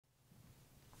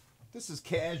This is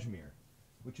KASHMIR,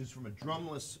 which is from a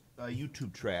drumless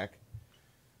YouTube track.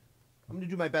 I'm going to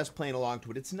do my best playing along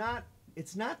to it. It's not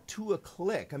to a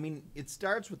click. I mean, it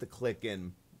starts with a click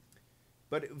in,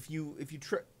 but if you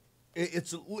try,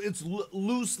 it's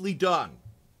loosely done.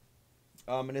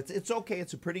 And it's okay.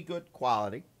 It's a pretty good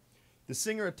quality. The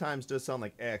singer at times does sound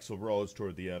like Axl Rose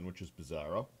toward the end, which is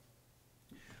bizarro.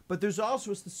 But there's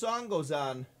also, as the song goes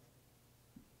on,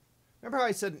 remember how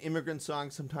I said an immigrant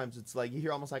song, sometimes it's like, you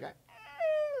hear almost like a,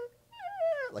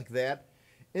 like that?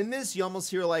 In this, you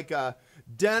almost hear like a,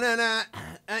 da-na-na,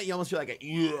 you almost hear like a,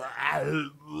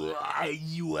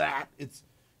 it's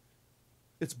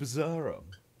bizarro.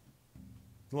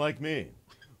 Like me.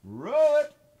 Roll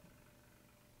it!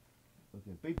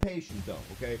 Okay, be patient though,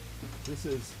 okay? This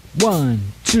is 1,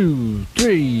 2,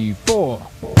 3, 4.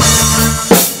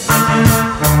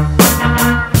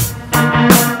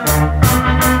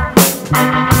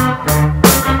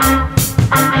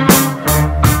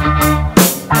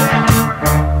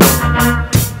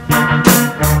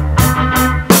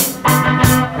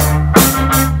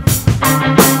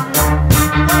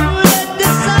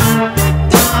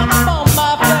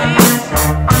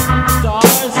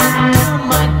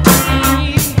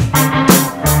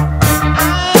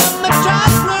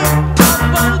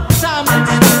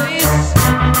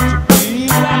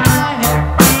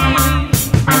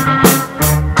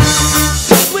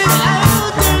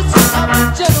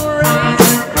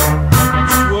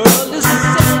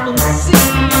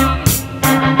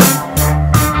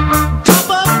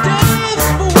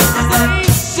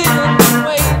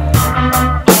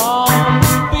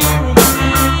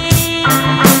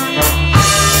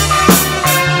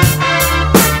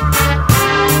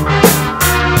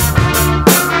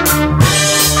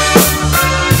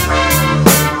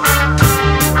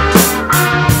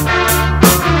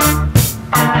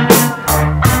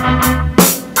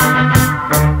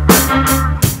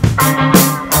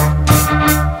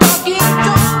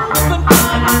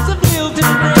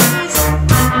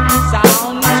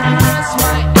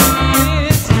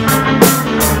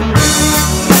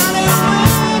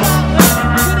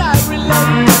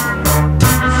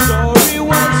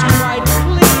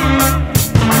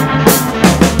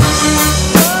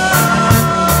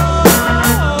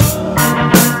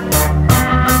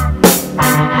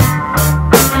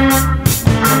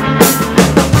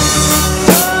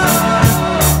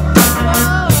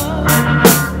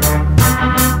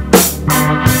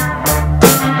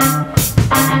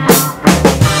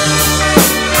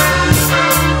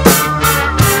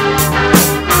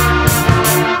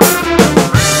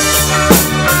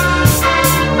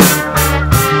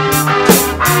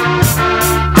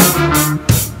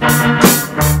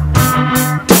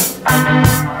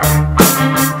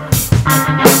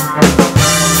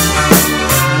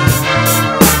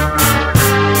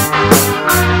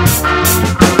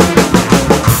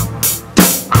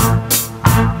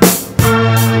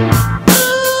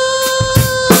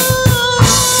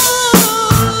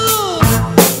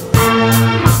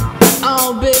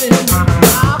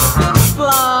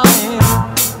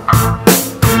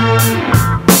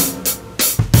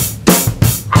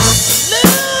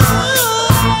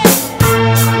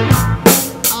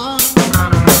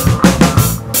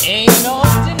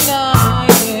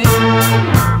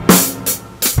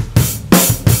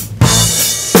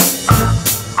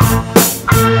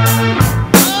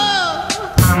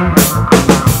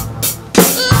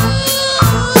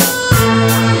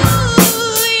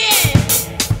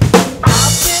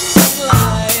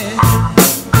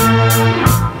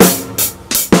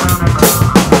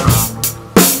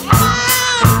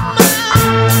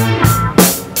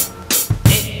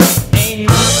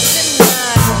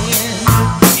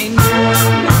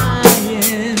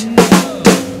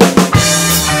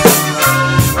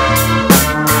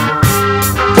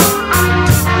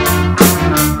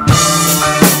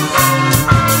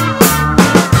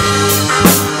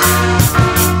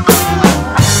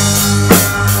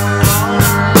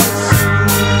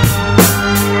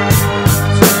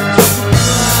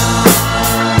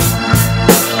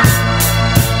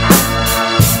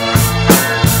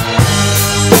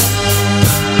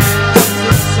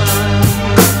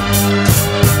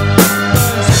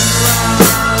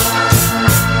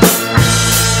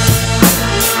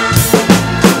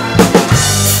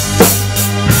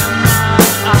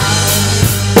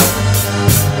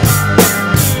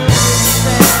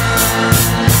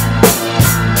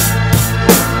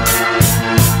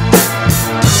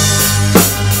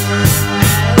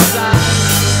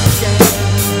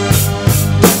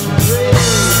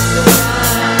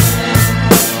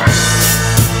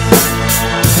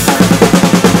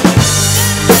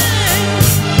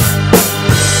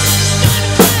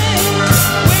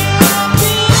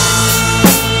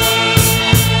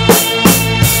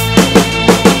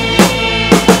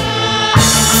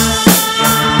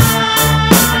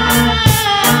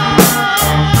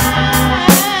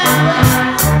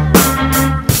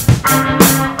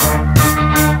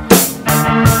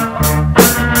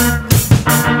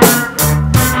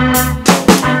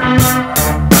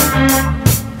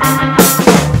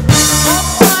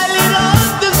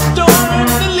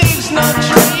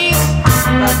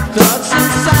 thoughts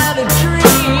inside a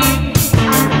dream.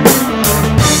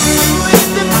 If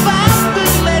the fire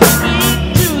let me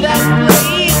to that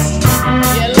place,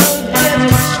 yellow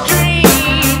desert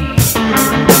stream,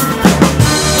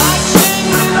 like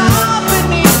Shangri-La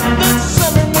beneath the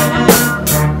summer moon,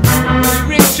 we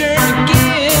return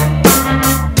again.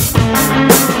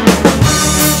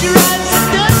 She rides the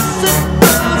dust that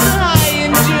blows high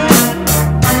in June,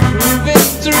 moving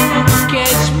through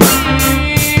KASHMIR.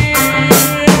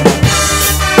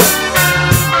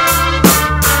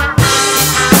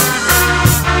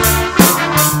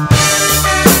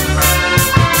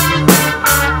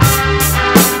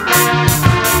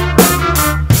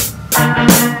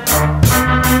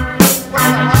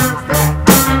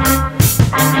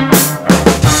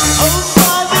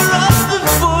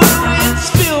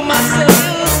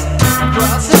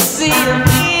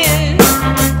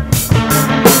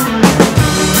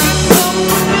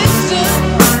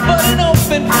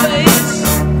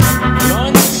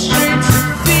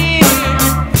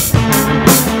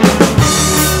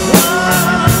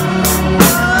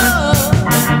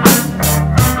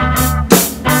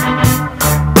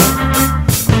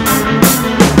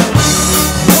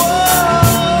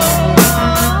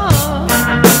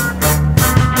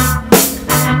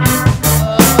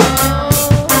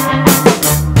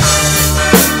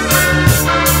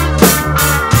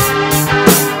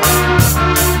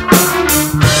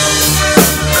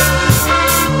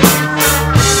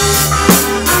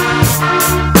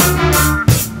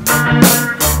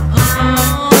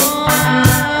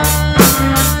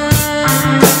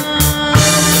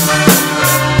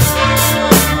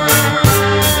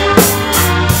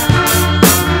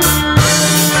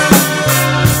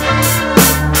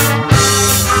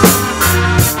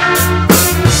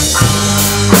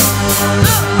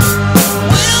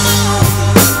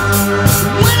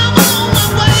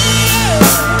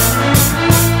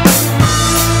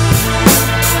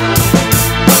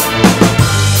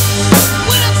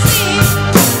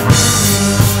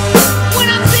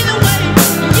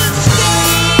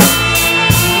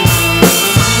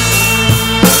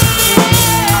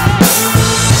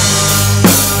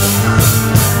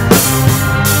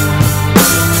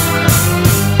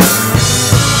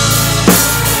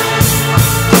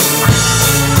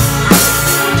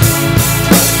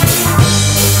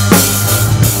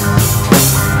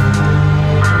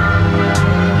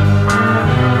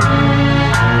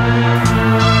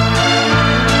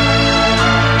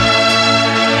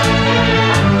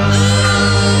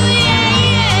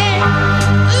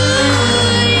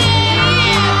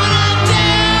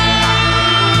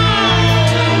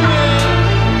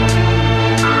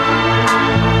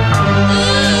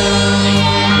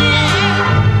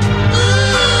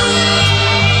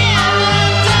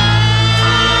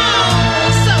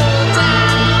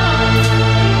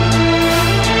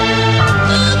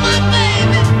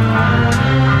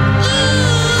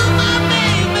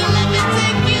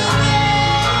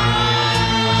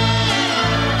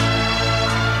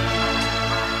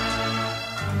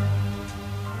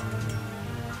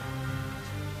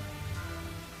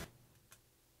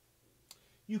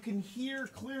 You can hear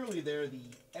clearly there the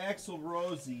Axl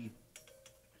Rosy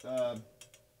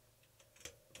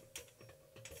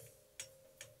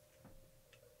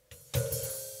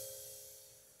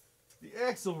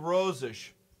Axl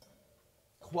Rose-ish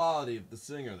quality of the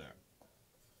singer there.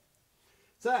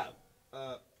 So,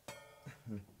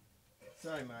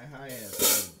 sorry, my hi-hat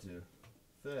started to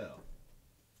fail.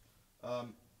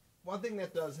 One thing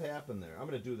that does happen there, I'm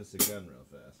going to do this again real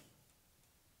fast.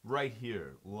 Right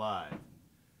here, live.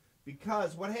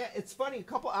 Because it's funny, a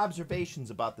couple observations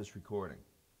about this recording.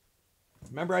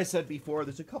 Remember I said before,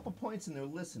 there's a couple points in there,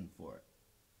 listen for it.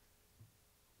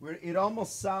 Where it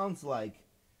almost sounds like,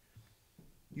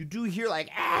 you do hear like,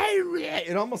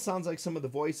 it almost sounds like some of the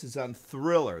voices on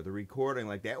Thriller, the recording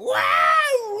like that.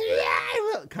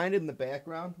 Kind of in the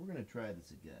background. We're going to try this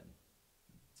again.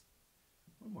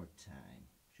 One more time,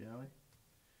 shall we?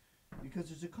 Because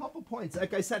there's a couple points.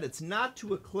 Like I said, it's not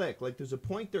to a click. Like there's a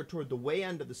point there toward the way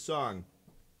end of the song.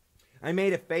 I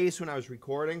made a face when I was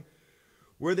recording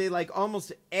where they like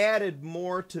almost added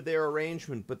more to their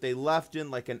arrangement, but they left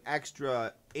in like an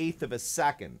extra eighth of a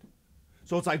second.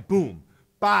 So it's like boom,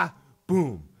 ba,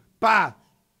 boom, ba,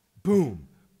 boom,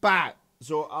 ba.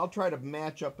 So I'll try to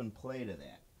match up and play to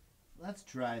that. Let's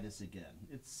try this again.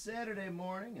 It's Saturday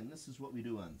morning, and this is what we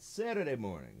do on Saturday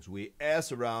mornings. We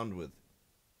ass around with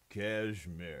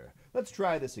KASHMIR. Let's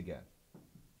try this again.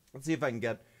 Let's see if I can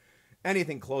get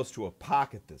anything close to a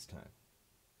pocket this time.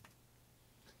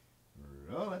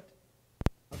 Roll it.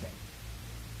 Okay.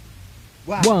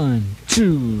 Wow. 1,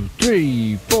 2,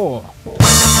 3, 4.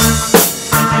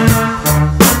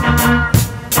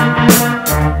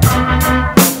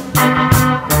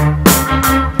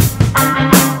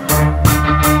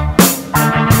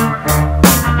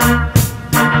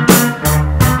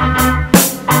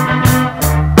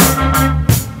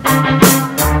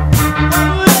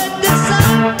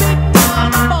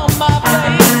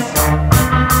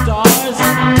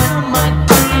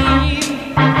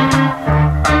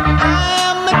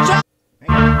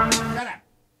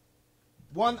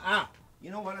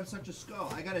 on such a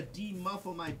skull. I gotta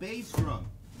demuffle my bass drum.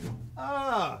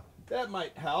 Ah, that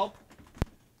might help.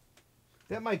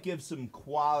 That might give some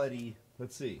quality.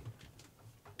 Let's see.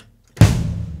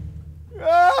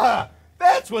 Ah,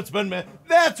 that's what's been meant.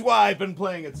 That's why I've been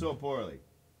playing it so poorly.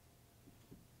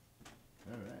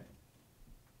 All right,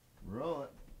 roll it.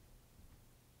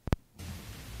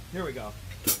 Here we go.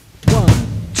 1,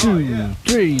 2, yeah.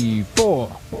 3,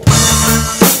 4.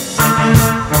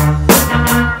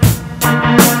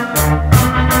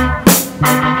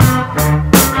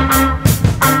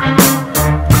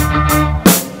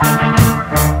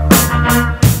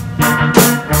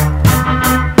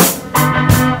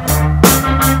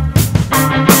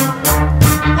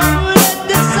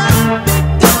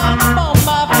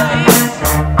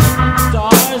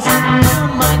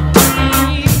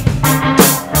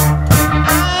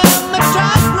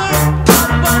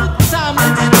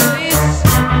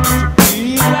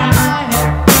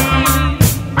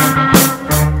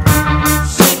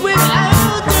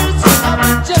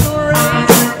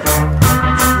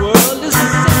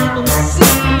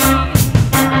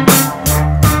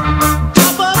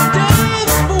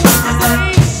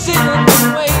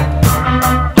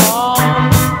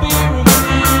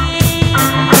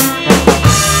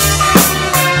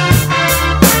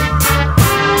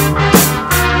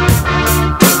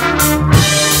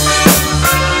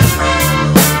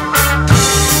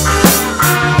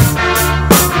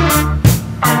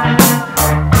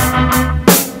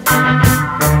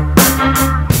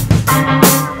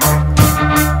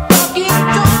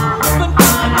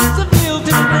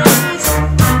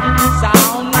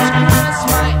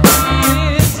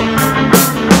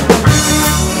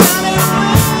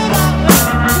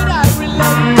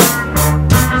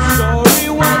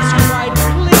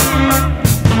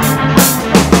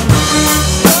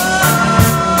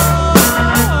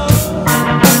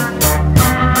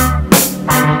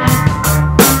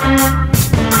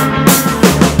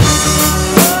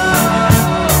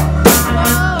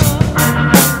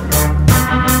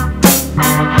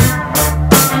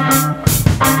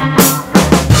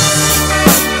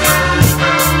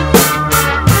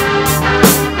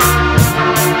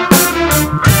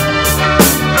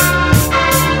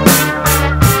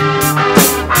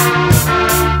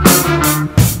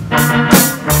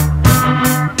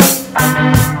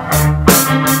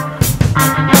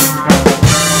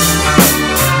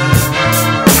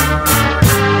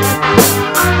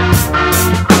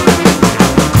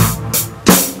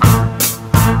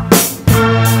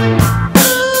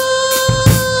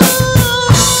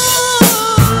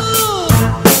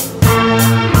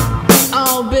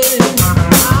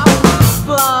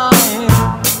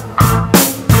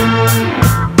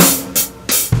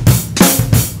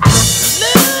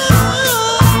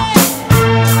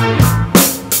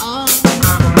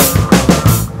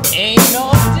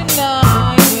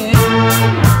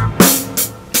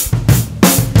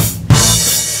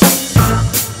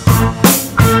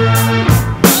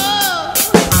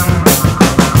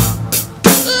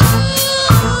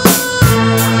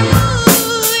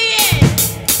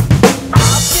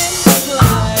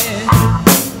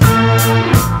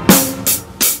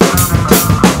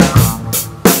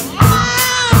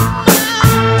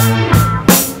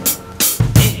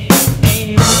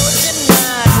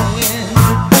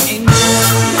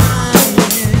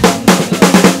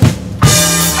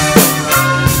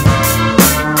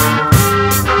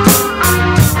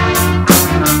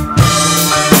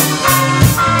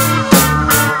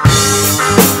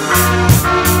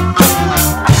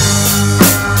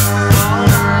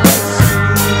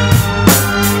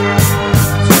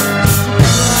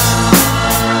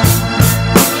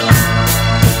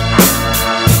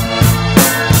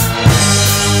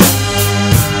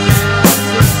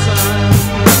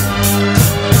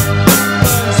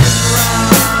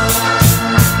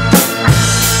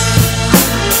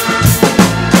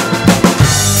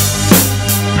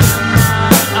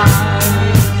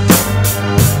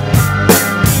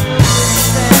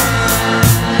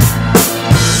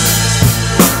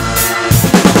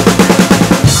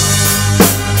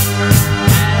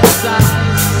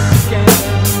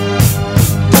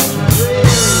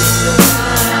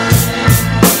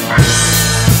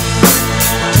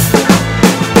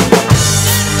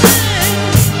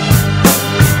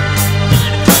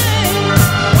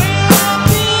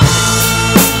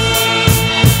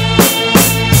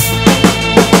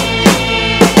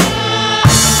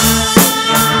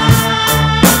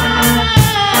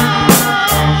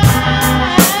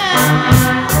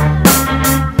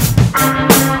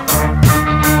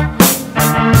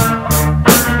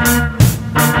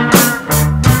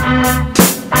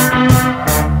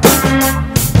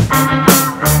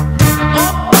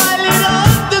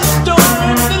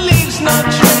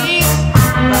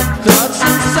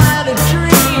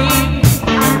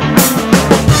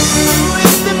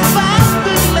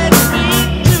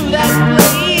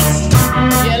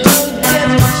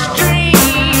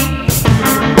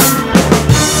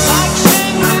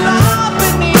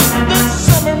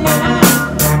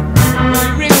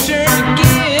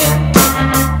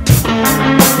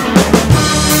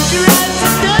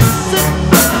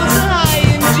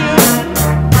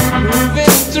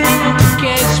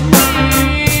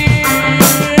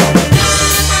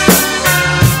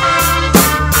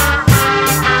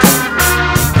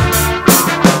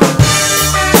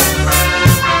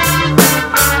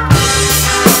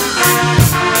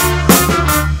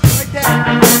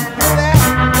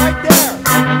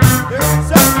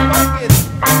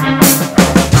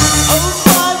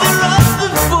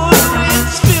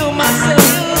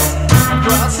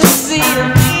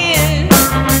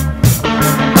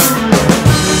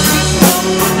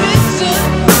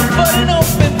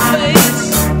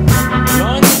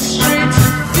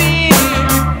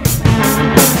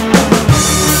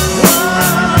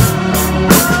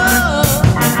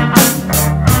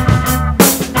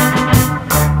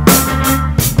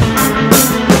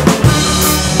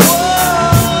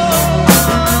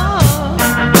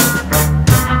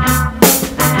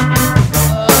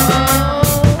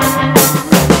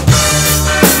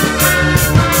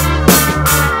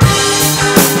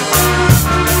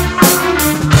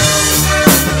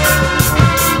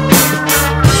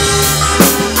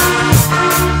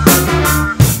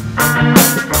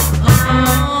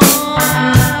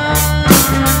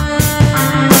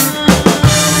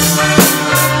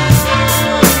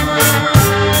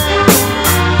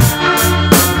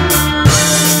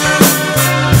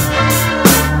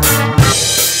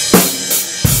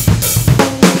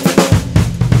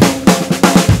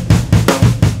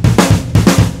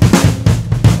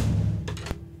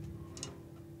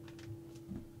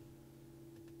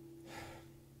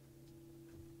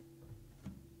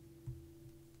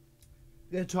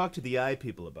 Gotta talk to the eye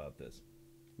people about this.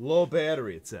 Low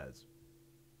battery, it says.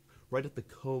 Right at the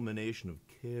culmination of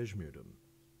Kashmirdom.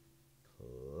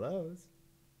 Close.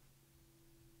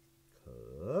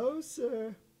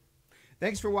 Closer.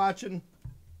 Thanks for watching.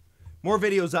 More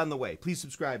videos on the way. Please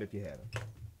subscribe if you haven't.